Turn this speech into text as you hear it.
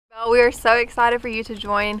We are so excited for you to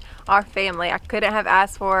join our family. I couldn't have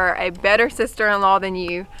asked for a better sister-in-law than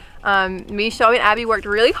you. Me, Shelby, and Abby worked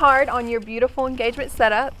really hard on your beautiful engagement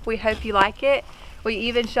setup. We hope you like it. We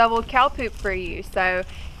even shoveled cow poop for you, so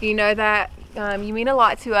you know that you mean a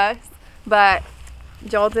lot to us. But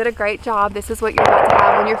Joel did a great job. This is what you're about to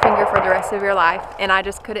have on your finger for the rest of your life, and I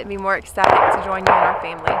just couldn't be more ecstatic to join you in our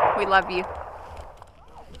family. We love you.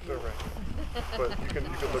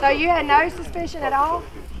 So you had no suspicion at all?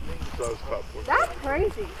 That's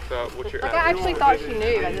crazy. Like, I actually thought she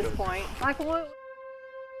knew at this point. Like what?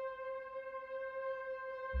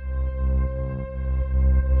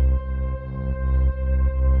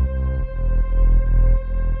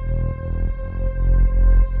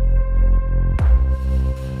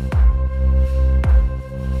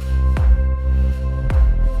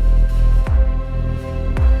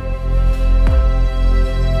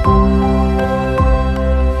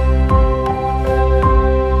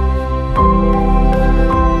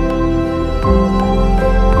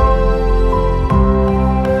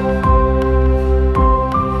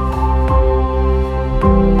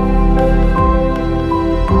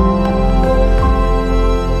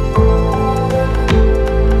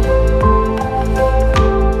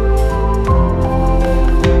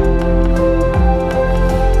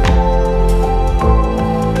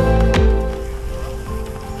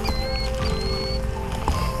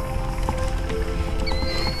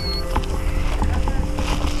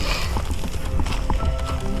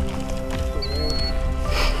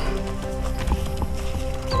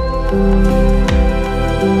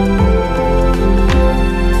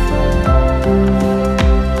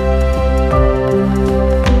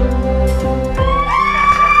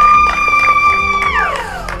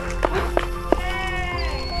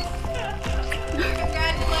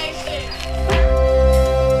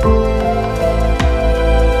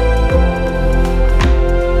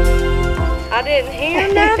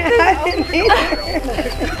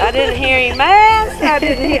 I didn't hear him ask.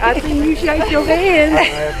 I seen you shake your hand.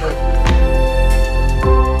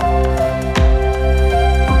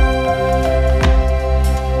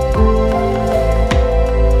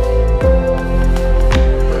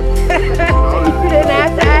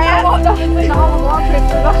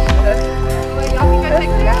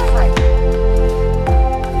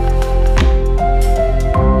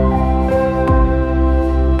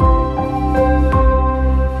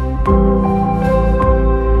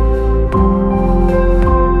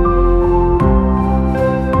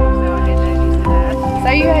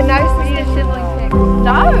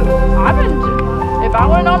 If I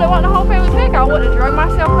would have known it wasn't a whole family pic, I would have drug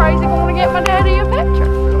myself crazy going to get my daddy a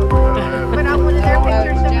picture.